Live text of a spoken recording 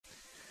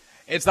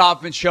It's the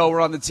Hoffman Show. We're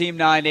on the Team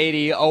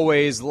 980,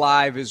 always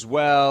live as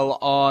well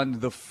on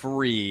the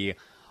free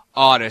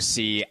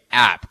Odyssey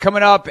app.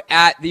 Coming up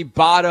at the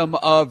bottom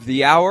of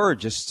the hour,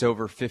 just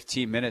over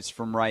 15 minutes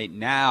from right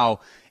now,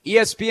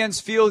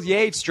 ESPN's Field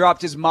Yates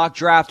dropped his mock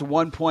draft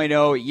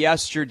 1.0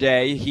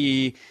 yesterday.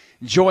 He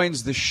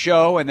joins the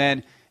show, and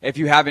then if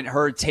you haven't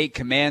heard Take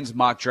Command's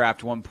mock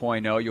draft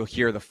 1.0, you'll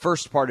hear the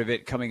first part of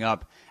it coming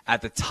up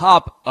at the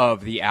top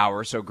of the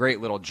hour. So great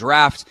little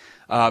draft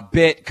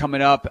bit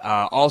coming up.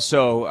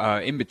 Also,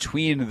 in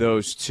between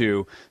those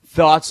two,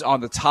 thoughts on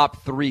the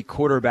top three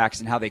quarterbacks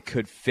and how they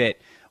could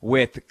fit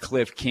with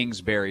Kliff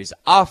Kingsbury's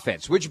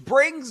offense, which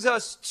brings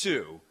us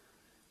to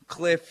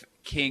Kliff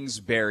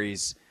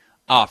Kingsbury's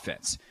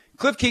offense.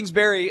 Kliff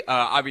Kingsbury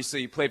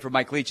obviously played for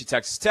Mike Leach at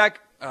Texas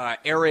Tech,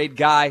 air raid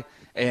guy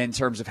in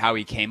terms of how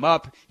he came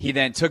up. He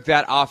then took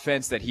that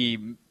offense that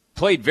he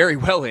played very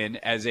well in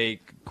as a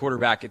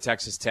quarterback at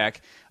Texas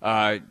Tech.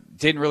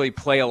 Didn't really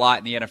play a lot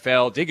in the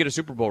NFL. Did get a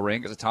Super Bowl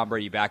ring as a Tom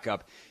Brady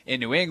backup in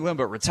New England,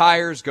 but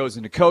retires, goes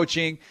into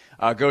coaching,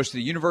 goes to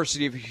the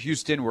University of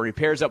Houston where he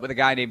pairs up with a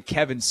guy named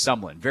Kevin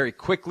Sumlin. Very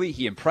quickly,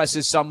 he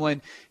impresses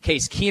Sumlin.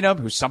 Case Keenum,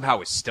 who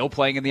somehow is still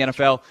playing in the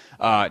NFL.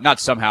 Not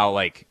somehow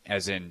like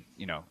as in,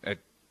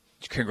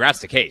 congrats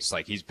to Case.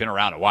 Like, he's been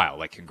around a while.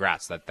 Like,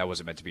 congrats. That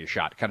wasn't meant to be a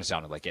shot. It kind of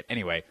sounded like it.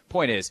 Anyway,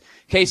 point is,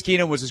 Case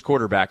Keenum was his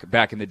quarterback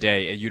back in the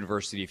day at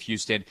University of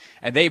Houston,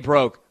 and they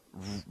broke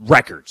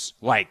records.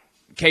 Like,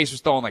 Case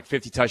was throwing like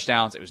 50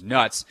 touchdowns. It was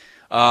nuts.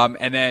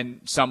 And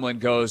then Sumlin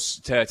goes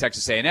to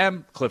Texas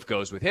A&M. Kliff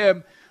goes with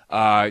him.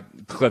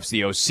 Kliff's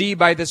the OC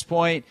by this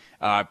point.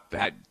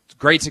 Had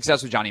great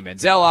success with Johnny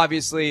Manziel,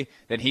 obviously.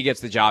 Then he gets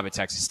the job at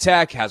Texas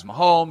Tech, has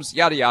Mahomes,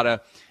 yada,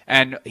 yada.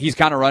 And he's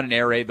kind of running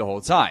air raid the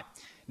whole time.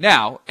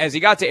 Now, as he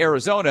got to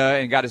Arizona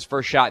and got his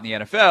first shot in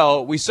the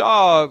NFL, we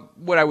saw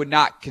what I would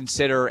not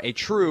consider a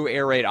true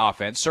air raid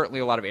offense. Certainly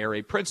a lot of air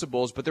raid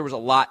principles, but there was a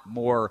lot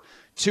more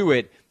to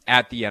it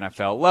at the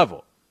NFL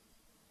level.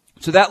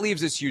 So that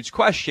leaves this huge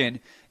question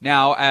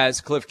now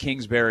as Kliff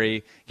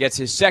Kingsbury gets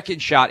his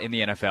second shot in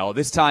the NFL,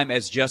 this time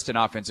as just an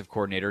offensive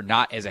coordinator,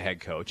 not as a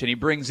head coach. And he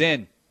brings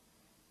in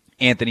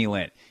Anthony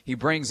Lynn. He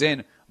brings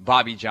in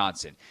Bobby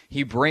Johnson.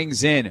 He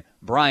brings in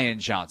Brian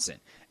Johnson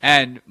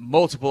and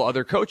multiple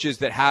other coaches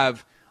that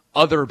have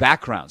other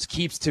backgrounds.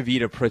 Keeps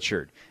Tavita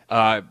Pritchard.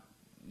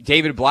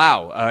 David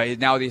Blau is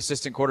now the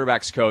assistant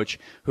quarterbacks coach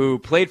who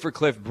played for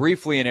Kliff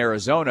briefly in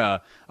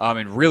Arizona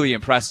and really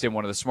impressed him.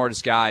 One of the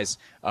smartest guys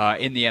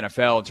in the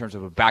NFL in terms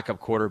of a backup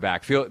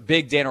quarterback.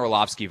 Big Dan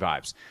Orlovsky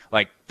vibes.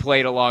 Like,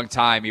 played a long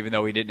time even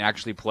though he didn't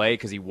actually play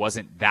because he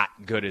wasn't that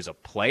good as a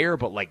player,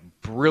 but like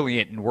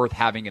brilliant and worth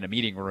having in a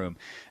meeting room.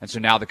 And so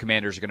now the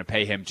Commanders are going to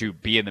pay him to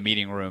be in the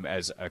meeting room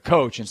as a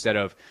coach instead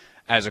of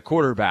as a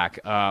quarterback.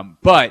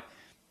 But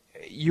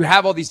you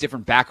have all these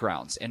different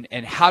backgrounds,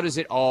 and how does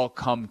it all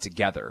come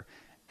together?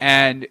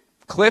 And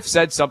Kliff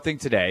said something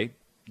today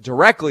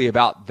directly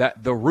about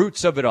the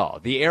roots of it all,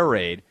 the air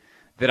raid,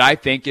 that I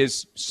think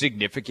is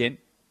significant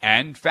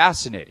and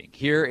fascinating.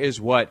 Here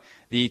is what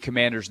the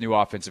Commanders' new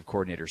offensive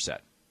coordinator said.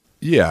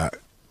 Yeah,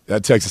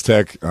 at Texas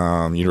Tech,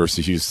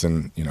 University of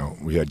Houston,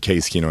 we had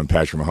Case Keenum and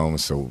Patrick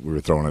Mahomes, so we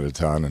were throwing it a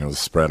ton, and it was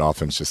spread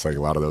offense just like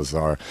a lot of those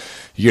are.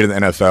 You get to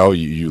the NFL,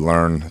 you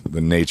learn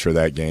the nature of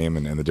that game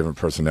and the different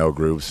personnel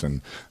groups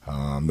and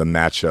the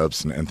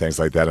matchups and things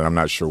like that, and I'm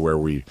not sure where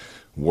we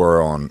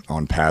were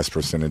on pass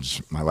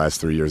percentage my last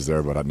 3 years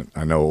there, but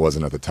I know it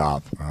wasn't at the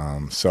top.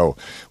 So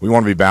we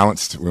want to be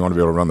balanced. We want to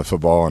be able to run the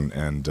football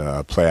and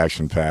play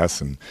action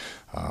pass and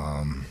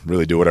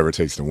really do whatever it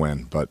takes to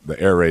win. But the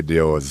air raid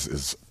deal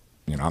is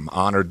I'm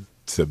honored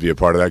to be a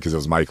part of that because it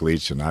was Mike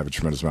Leach, and I have a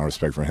tremendous amount of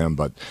respect for him,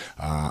 but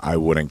I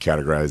wouldn't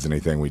categorize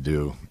anything we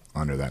do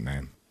under that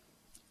name.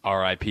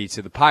 R.I.P.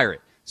 to the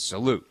Pirate.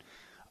 Salute.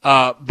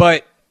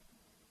 But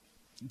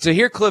to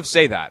hear Kliff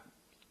say that,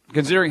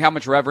 considering how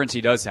much reverence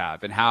he does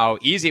have and how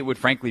easy it would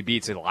frankly be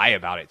to lie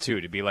about it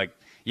too, to be like,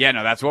 yeah,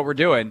 no, that's what we're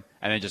doing,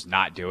 and then just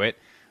not do it,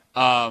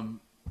 I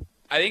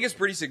think it's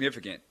pretty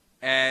significant.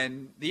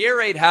 And the air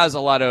raid has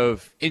a lot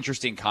of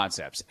interesting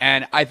concepts.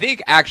 And I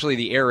think actually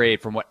the air raid,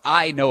 from what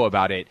I know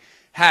about it,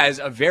 has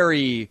a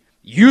very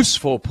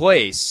useful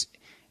place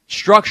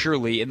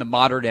structurally in the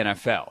modern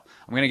NFL.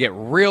 I'm going to get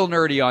real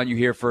nerdy on you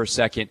here for a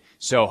second,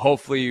 so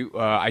hopefully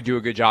I do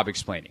a good job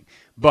explaining.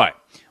 But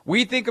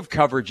we think of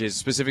coverages,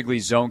 specifically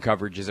zone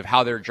coverages, of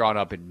how they're drawn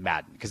up in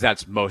Madden, because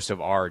that's most of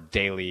our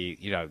daily,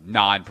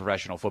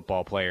 non-professional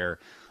football player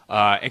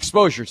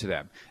exposure to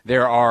them.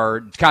 There are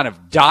kind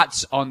of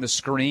dots on the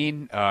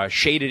screen,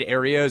 shaded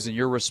areas, and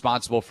you're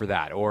responsible for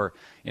that. Or,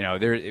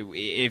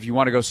 if you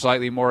want to go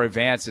slightly more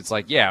advanced, it's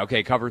like,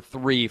 cover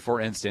 3,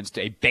 for instance,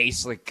 to a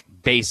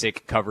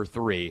basic cover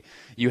 3.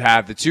 You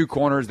have the two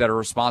corners that are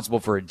responsible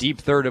for a deep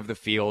third of the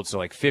field, so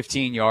like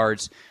 15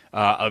 yards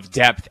of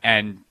depth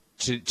and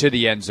to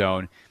the end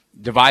zone.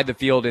 Divide the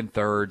field in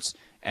thirds.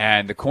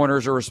 And the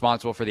corners are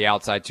responsible for the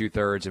outside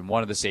 2/3, and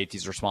one of the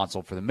safeties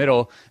responsible for the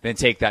middle. Then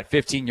take that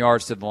 15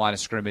 yards to the line of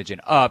scrimmage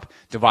and up,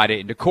 divide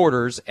it into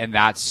quarters, and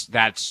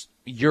that's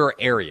your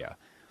area.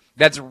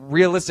 That's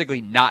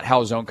realistically not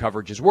how zone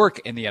coverages work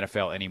in the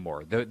NFL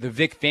anymore. The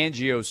Vic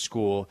Fangio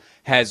school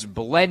has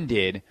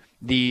blended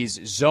these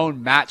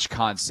zone match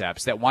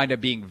concepts that wind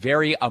up being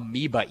very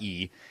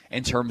amoeba-y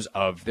in terms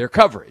of their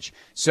coverage.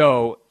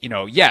 So,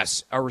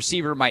 yes, a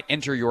receiver might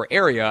enter your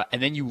area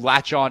and then you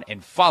latch on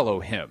and follow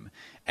him.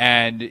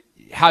 And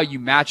how you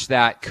match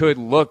that could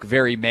look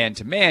very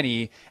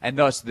man-to-man-y, and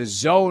thus the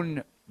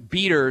zone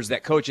beaters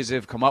that coaches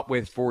have come up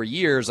with for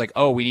years, like,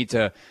 oh, we need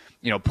to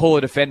pull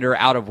a defender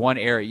out of one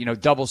area.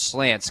 Double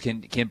slants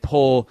can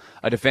pull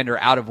a defender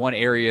out of one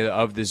area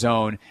of the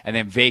zone and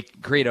then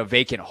create a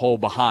vacant hole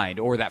behind,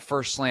 or that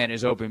first slant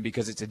is open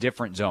because it's a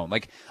different zone.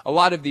 Like a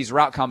lot of these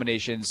route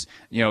combinations,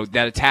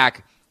 that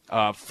attack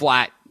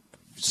flat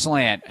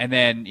slant and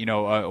then,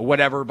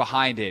 whatever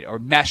behind it, or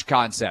mesh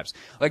concepts.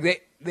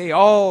 Like they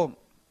all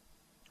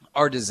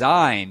are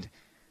designed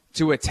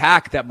to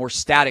attack that more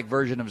static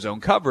version of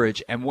zone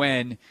coverage. And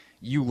when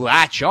you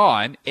latch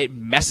on, it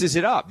messes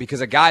it up, because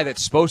a guy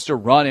that's supposed to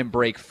run and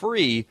break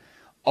free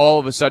all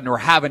of a sudden, or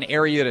have an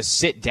area to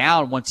sit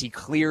down once he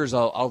clears a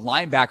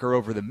linebacker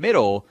over the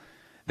middle,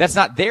 that's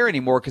not there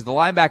anymore because the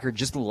linebacker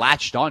just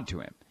latched onto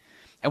him.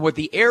 And what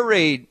the air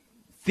raid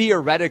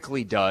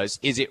theoretically does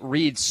is it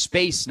reads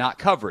space, not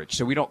coverage.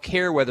 So we don't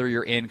care whether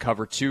you're in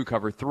cover 2,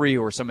 cover 3,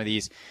 or some of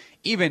these.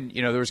 Even,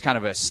 there was kind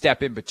of a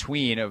step in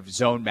between of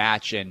zone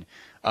match and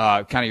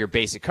kind of your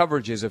basic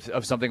coverages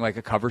of something like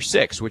a cover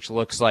 6, which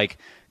looks like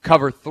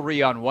cover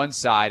 3 on one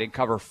side and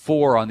cover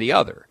 4 on the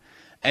other.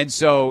 And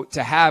so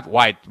to have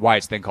why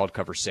it's then called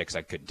cover 6,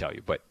 I couldn't tell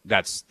you, but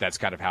that's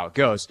kind of how it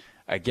goes.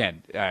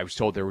 Again, I was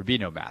told there would be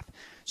no math.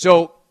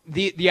 So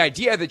the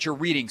idea that you're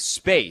reading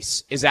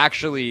space is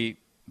actually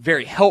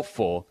very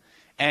helpful,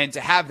 and to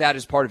have that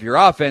as part of your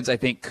offense, I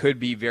think, could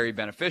be very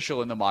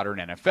beneficial in the modern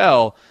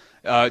NFL.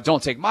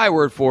 Don't take my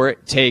word for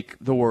it. Take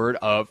the word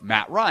of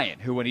Matt Ryan,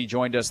 who, when he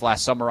joined us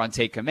last summer on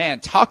Take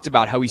Command, talked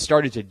about how he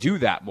started to do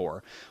that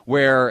more,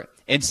 where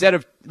instead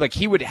of, like,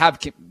 he would have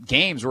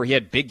games where he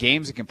had big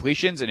games and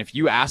completions, and if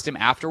you asked him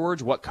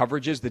afterwards what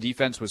coverages the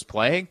defense was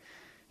playing,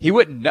 he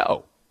wouldn't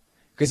know.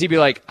 Because he'd be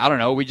like, I don't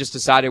know, we just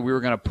decided we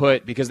were going to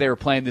put, because they were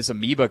playing this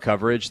amoeba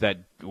coverage that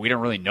we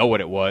didn't really know what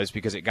it was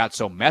because it got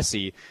so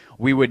messy,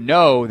 we would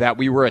know that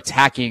we were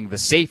attacking the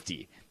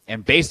safety.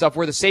 And based off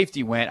where the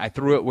safety went, I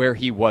threw it where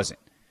he wasn't.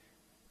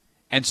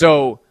 And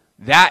so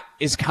that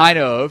is kind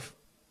of,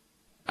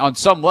 on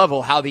some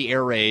level, how the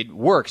air raid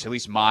works, at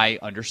least my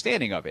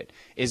understanding of it,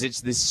 is it's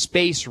this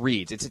space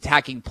reads. It's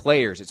attacking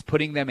players. It's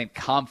putting them in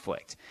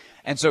conflict.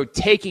 And so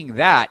taking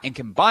that and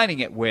combining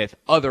it with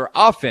other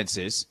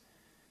offenses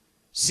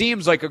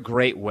seems like a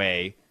great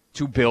way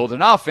to build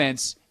an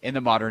offense in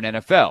the modern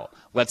NFL.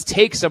 Let's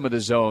take some of the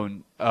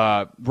zone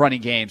running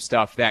game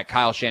stuff that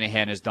Kyle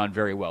Shanahan has done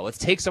very well. Let's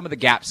take some of the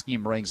gap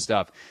scheme running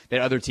stuff that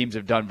other teams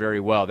have done very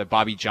well, that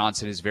Bobby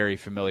Johnson is very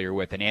familiar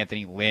with and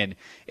Anthony Lynn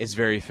is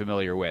very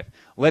familiar with.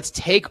 Let's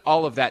take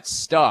all of that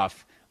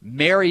stuff,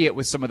 marry it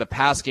with some of the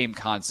pass game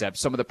concepts,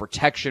 some of the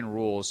protection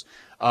rules,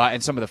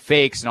 and some of the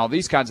fakes and all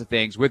these kinds of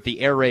things with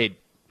the air raid,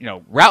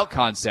 route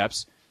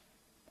concepts,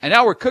 and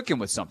now we're cooking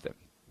with something.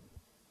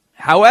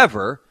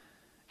 However,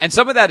 and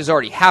some of that is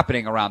already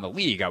happening around the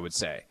league, I would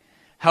say.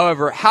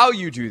 However, how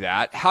you do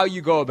that, how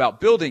you go about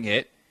building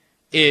it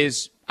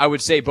is, I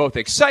would say, both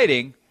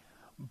exciting,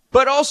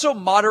 but also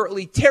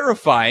moderately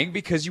terrifying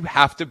because you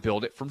have to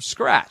build it from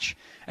scratch.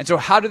 And so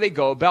how do they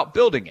go about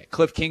building it?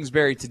 Kliff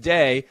Kingsbury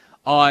today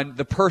on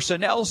the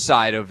personnel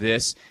side of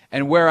this,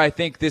 and where I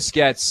think this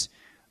gets,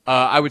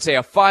 I would say,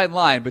 a fine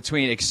line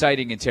between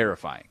exciting and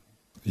terrifying.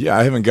 Yeah,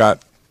 I haven't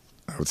got,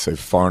 I would say,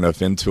 far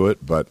enough into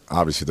it, but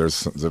obviously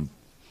there's the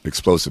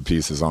explosive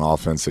pieces on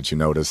offense that you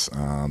notice,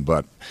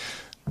 but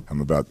I'm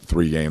about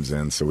 3 games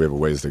in, so we have a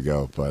ways to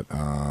go. But,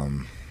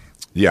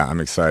 yeah, I'm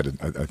excited.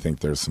 I think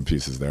there's some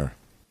pieces there.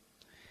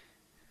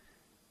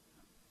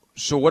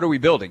 So what are we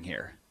building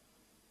here?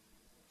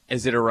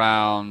 Is it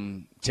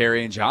around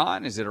Terry and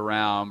John? Is it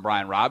around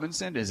Brian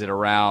Robinson? Is it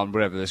around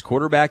whatever this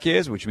quarterback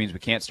is, which means we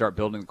can't start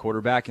building the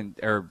quarterback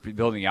or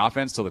building the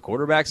offense till the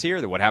quarterback's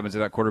here? Then what happens if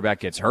that quarterback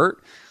gets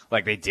hurt?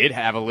 Like they did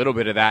have a little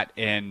bit of that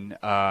in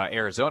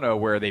Arizona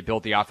where they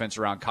built the offense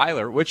around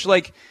Kyler, which,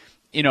 like,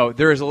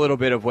 there is a little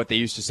bit of what they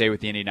used to say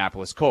with the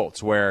Indianapolis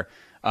Colts where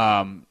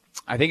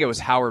I think it was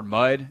Howard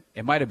Mudd.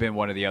 It might have been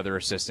one of the other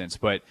assistants,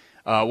 but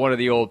one of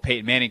the old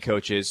Peyton Manning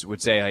coaches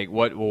would say, like,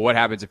 what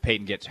happens if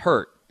Peyton gets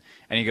hurt?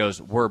 And he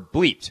goes, we're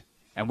bleeped,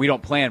 and we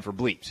don't plan for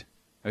bleeped.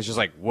 It's just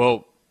like,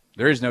 well,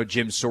 there is no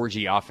Jim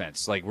Sorgi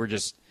offense. Like,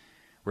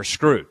 we're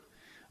screwed.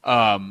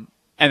 And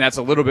that's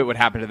a little bit what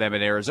happened to them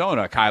in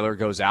Arizona. Kyler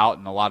goes out,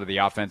 and a lot of the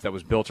offense that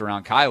was built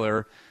around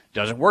Kyler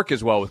doesn't work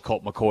as well with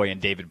Colt McCoy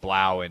and David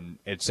Blau and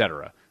et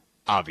cetera,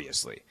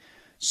 obviously.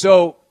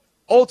 So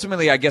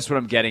ultimately, I guess what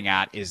I'm getting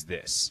at is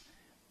this.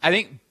 I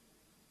think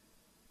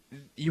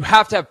you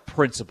have to have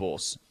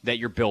principles that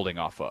you're building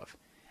off of.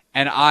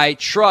 And I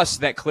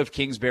trust that Kliff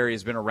Kingsbury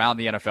has been around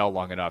the NFL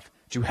long enough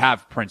to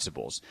have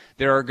principles.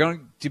 There are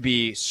going to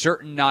be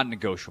certain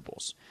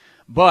non-negotiables.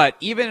 But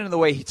even in the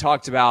way he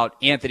talked about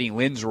Anthony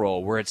Lynn's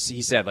role, where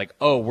he said, like,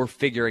 oh, we're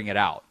figuring it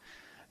out.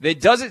 It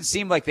doesn't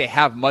seem like they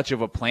have much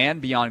of a plan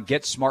beyond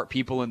get smart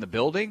people in the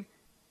building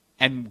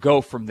and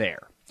go from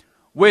there,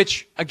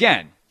 which,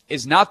 again,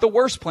 is not the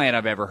worst plan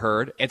I've ever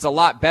heard. It's a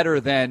lot better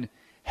than,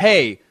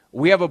 hey,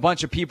 we have a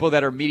bunch of people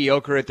that are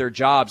mediocre at their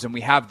jobs and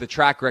we have the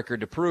track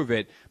record to prove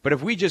it, but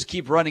if we just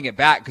keep running it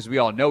back because we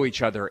all know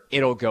each other,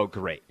 it'll go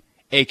great,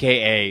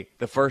 a.k.a.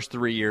 the first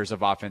 3 years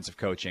of offensive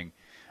coaching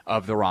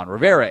of the Ron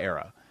Rivera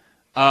era.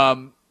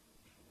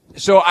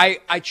 So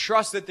I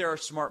trust that there are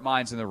smart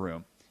minds in the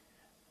room.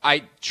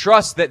 I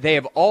trust that they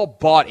have all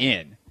bought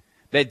in,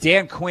 that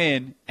Dan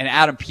Quinn and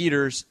Adam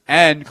Peters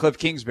and Kliff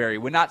Kingsbury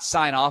would not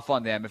sign off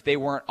on them if they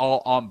weren't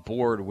all on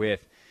board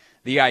with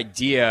the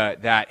idea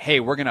that, hey,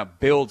 we're going to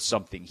build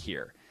something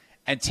here.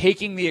 And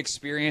taking the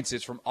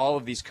experiences from all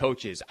of these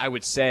coaches, I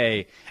would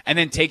say, and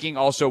then taking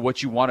also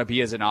what you want to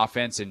be as an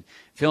offense and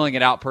filling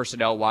it out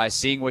personnel-wise,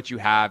 seeing what you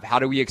have, how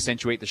do we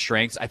accentuate the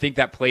strengths? I think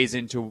that plays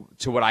into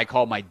what I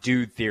call my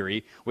dude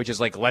theory, which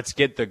is like, let's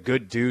get the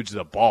good dudes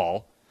the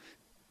ball.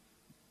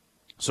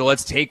 So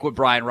let's take what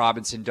Brian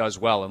Robinson does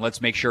well and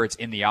let's make sure it's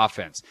in the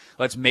offense.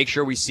 Let's make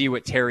sure we see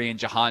what Terry and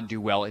Jahan do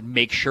well and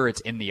make sure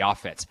it's in the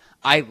offense.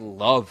 I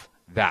love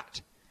that.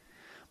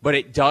 But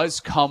it does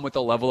come with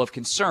a level of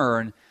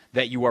concern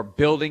that you are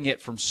building it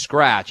from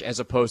scratch as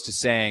opposed to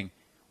saying,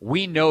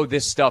 we know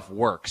this stuff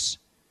works.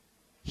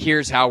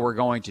 Here's how we're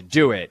going to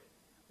do it.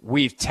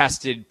 We've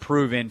tested,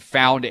 proven,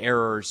 found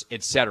errors,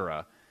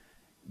 etc.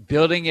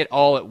 Building it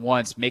all at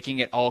once, making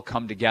it all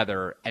come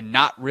together, and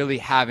not really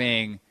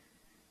having,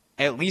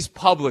 at least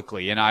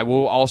publicly, and I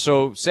will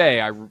also say,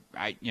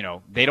 I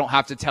they don't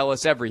have to tell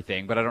us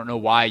everything, but I don't know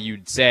why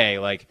you'd say,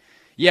 like,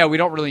 yeah, we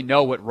don't really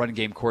know what run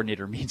game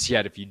coordinator means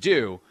yet if you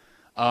do.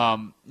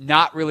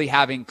 Not really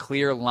having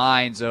clear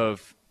lines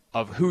of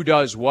who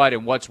does what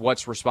and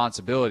what's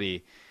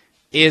responsibility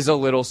is a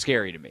little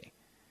scary to me.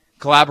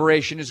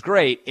 Collaboration is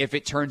great if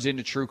it turns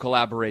into true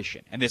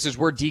collaboration. And this is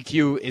where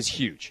DQ is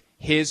huge.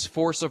 His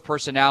force of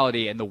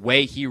personality and the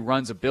way he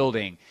runs a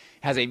building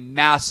has a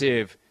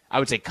massive, I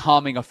would say,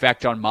 calming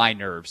effect on my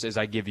nerves as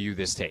I give you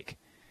this take.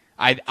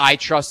 I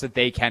trust that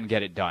they can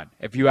get it done.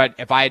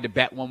 If I had to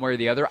bet one way or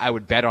the other, I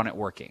would bet on it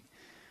working.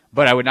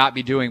 But I would not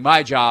be doing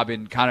my job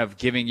in kind of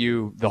giving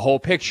you the whole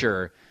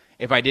picture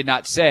if I did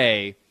not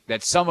say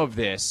that some of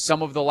this,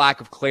 some of the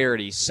lack of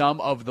clarity, some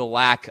of the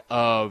lack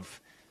of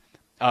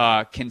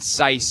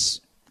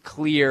concise,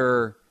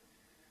 clear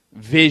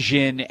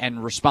vision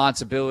and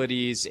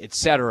responsibilities,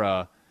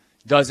 etc.,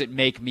 doesn't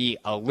make me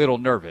a little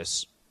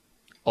nervous.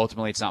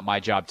 Ultimately, it's not my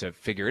job to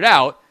figure it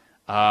out,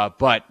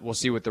 but we'll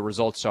see what the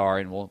results are,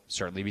 and we'll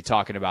certainly be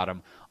talking about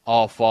them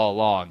all fall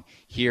along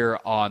here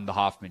on The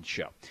Hoffman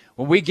Show.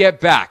 When we get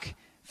back,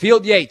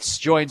 Field Yates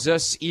joins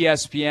us,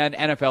 ESPN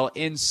NFL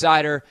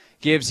insider,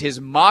 gives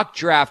his mock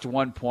draft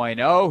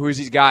 1.0, who's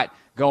he's got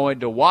going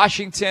to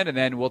Washington, and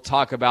then we'll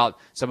talk about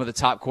some of the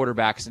top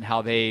quarterbacks and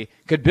how they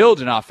could build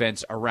an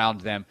offense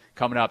around them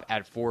coming up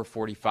at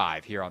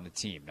 4:45 here on the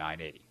Team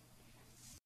 980.